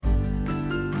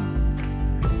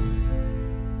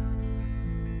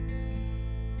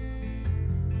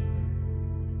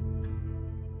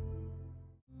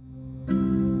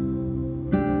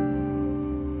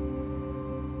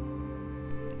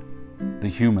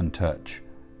human touch.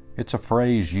 It's a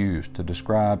phrase used to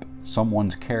describe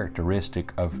someone's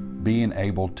characteristic of being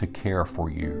able to care for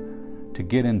you, to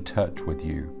get in touch with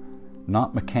you,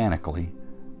 not mechanically,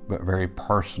 but very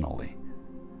personally.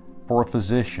 For a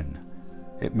physician,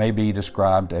 it may be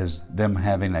described as them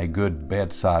having a good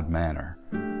bedside manner,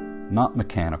 not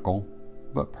mechanical,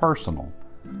 but personal.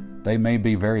 They may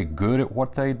be very good at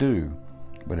what they do,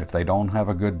 but if they don't have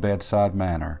a good bedside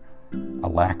manner, a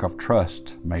lack of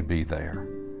trust may be there.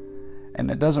 And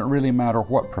it doesn't really matter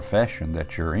what profession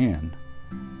that you're in,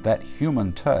 that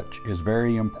human touch is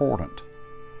very important.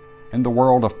 In the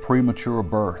world of premature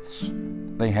births,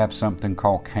 they have something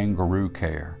called kangaroo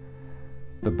care.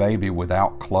 The baby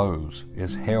without clothes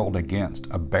is held against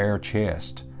a bare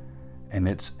chest, and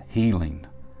it's healing.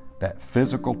 That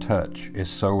physical touch is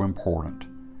so important.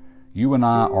 You and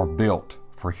I are built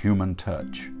for human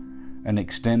touch, an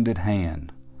extended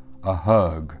hand, a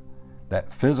hug.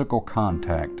 That physical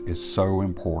contact is so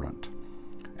important.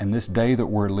 And this day that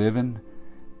we're living,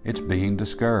 it's being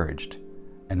discouraged,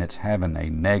 and it's having a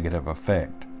negative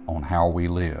effect on how we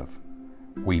live.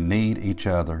 We need each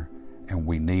other, and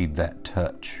we need that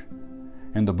touch.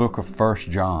 In the book of 1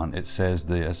 John, it says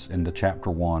this in the chapter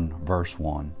 1, verse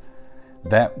 1,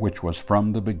 "That which was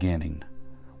from the beginning,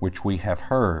 which we have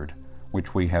heard,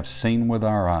 which we have seen with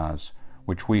our eyes,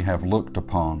 which we have looked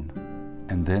upon,"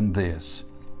 and then this,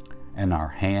 "and our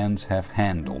hands have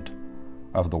handled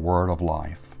of the word of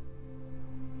life."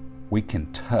 We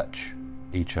can touch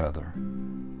each other,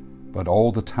 but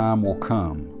all the time will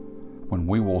come when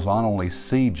we will not only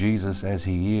see Jesus as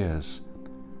He is,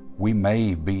 we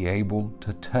may be able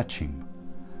to touch Him.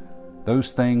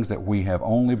 Those things that we have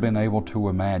only been able to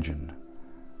imagine,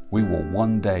 we will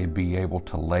one day be able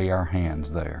to lay our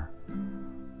hands there.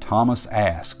 Thomas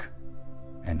asked,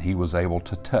 and he was able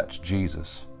to touch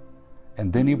Jesus,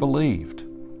 and then he believed.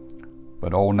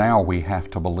 But now we have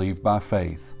to believe by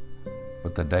faith.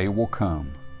 But the day will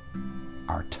come,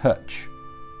 our touch,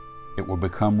 it will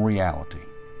become reality.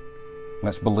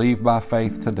 Let's believe by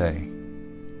faith today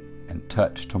and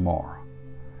touch tomorrow.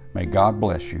 May God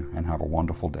bless you and have a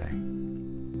wonderful day.